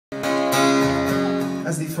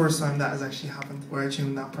as the first time that has actually happened, where I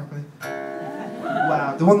tuned that properly.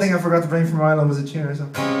 Wow, the one thing I forgot to bring from Ireland was a tuner, so.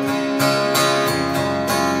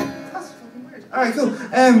 That's fucking weird. Alright, cool.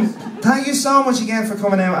 Thank you so much again for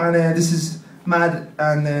coming out, and this is mad,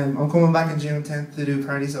 and I'm coming back in June 10th to do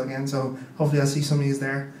Paradiso again, so hopefully I'll see some of you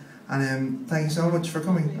there. And thank you so much for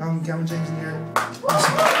coming. I'm Gavin James in here.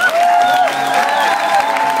 Awesome.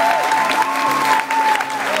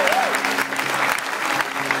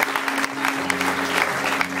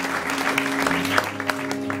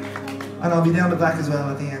 And I'll be down the back as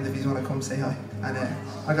well at the end if you want to come say hi. And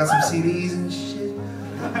I got some CDs and shit.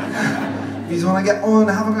 If you want to get on,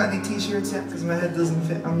 I haven't got any t-shirts yet because my head doesn't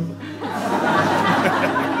fit on.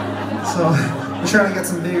 So I'm trying to get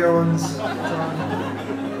some bigger ones.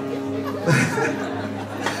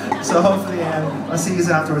 So hopefully I'll see you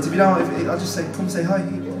afterwards. If you don't, I'll just say, come say hi.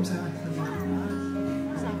 Come say hi.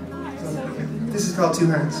 So, this is called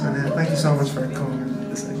Two Hearts, and thank you so much for coming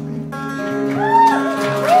this evening.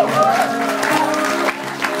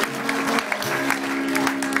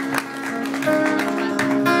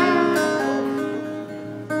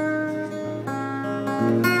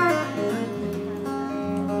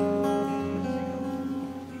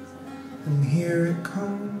 And here it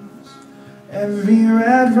comes. Every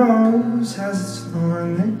red rose has its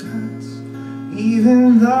thorn that cuts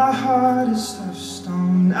even the hardest of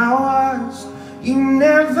stone. Now watch, you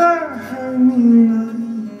never heard me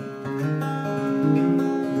none.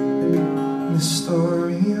 The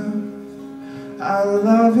story of our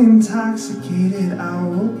love intoxicated, I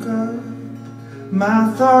woke up,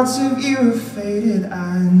 my thoughts of you have faded.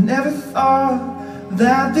 I never thought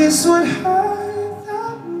that this would hurt.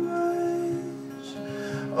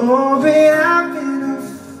 Oh, but I've been a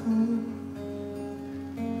fool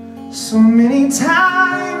so many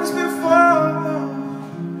times before.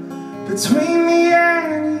 Between me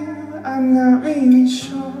and you, I'm not really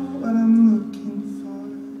sure what I'm looking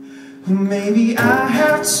for. Well, maybe I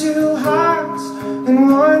have two hearts and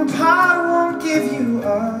one part won't give you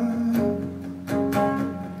up.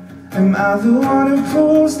 Am I the one who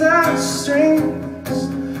pulls the strings?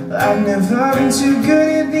 I've never been too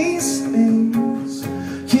good at these things.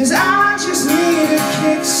 'Cause I just need a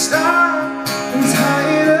kickstart. I'm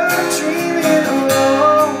tired of dreaming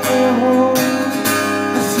alone.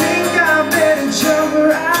 I think I better jump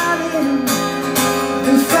right in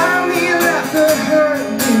and finally let the hurt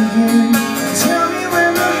begin. Tell me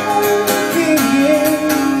when the hurt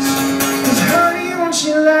begins. 'Cause honey, won't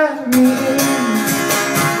you let me in?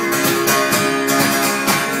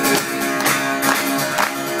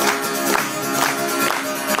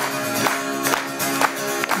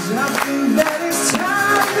 I think that it's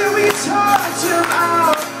time that we talked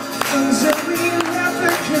about things that we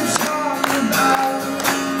never could talk about,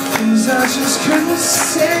 things I just couldn't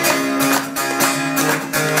say.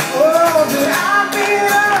 Oh, but I've been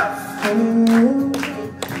a fool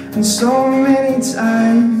and so many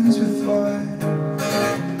times before.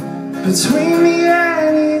 Between me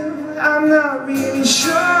and you, I'm not really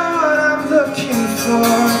sure what I'm looking for.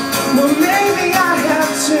 Well, maybe I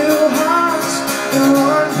have two hearts and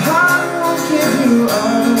one part won't give you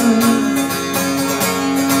up.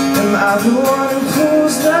 Am I the one who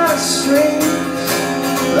pulls the strings?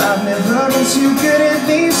 Well, I've never been too good at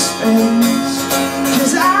these things.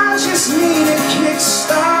 'Cause I just need a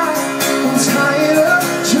kickstart. I'm tired of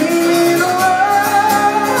dreaming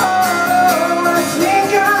alone. I think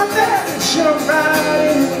I better jump right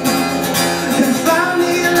in and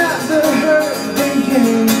finally let the hurt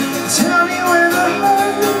begin. Tell me when the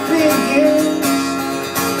hurt begins.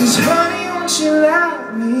 'Cause honey, won't you let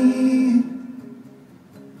me?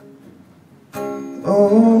 Oh,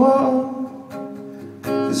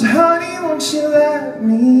 'cause honey, won't you let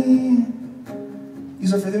me? You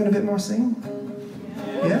up for doing a bit more singing?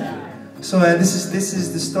 Yeah? So this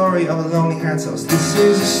is the story of a lonely heart. So this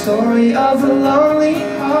is a story of a lonely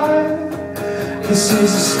heart. This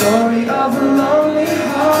is a story of a lonely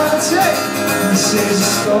heart. This is a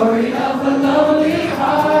story of a lonely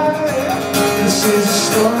heart. This is a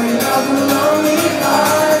story of a lonely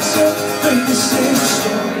heart. So this is a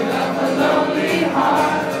story of a lonely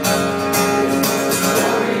heart.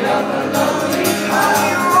 Story of a lonely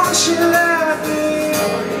heart. Won't you let me?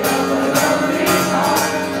 Story of a lonely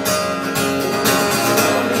heart.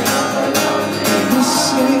 Story of a lonely heart. This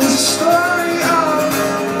is a story of.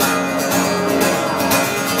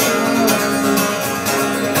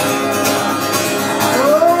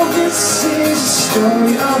 Oh, this is a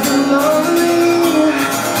story of a lonely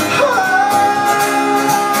heart.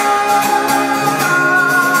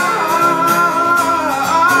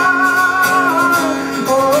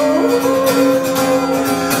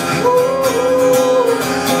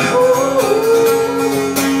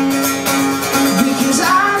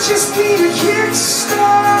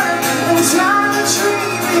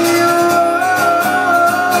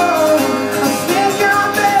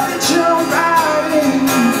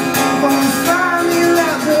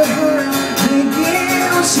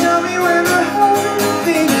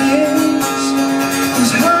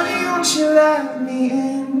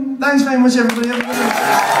 Thanks very much, everybody. Have a good night.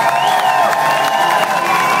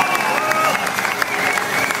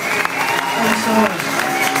 Thanks so much.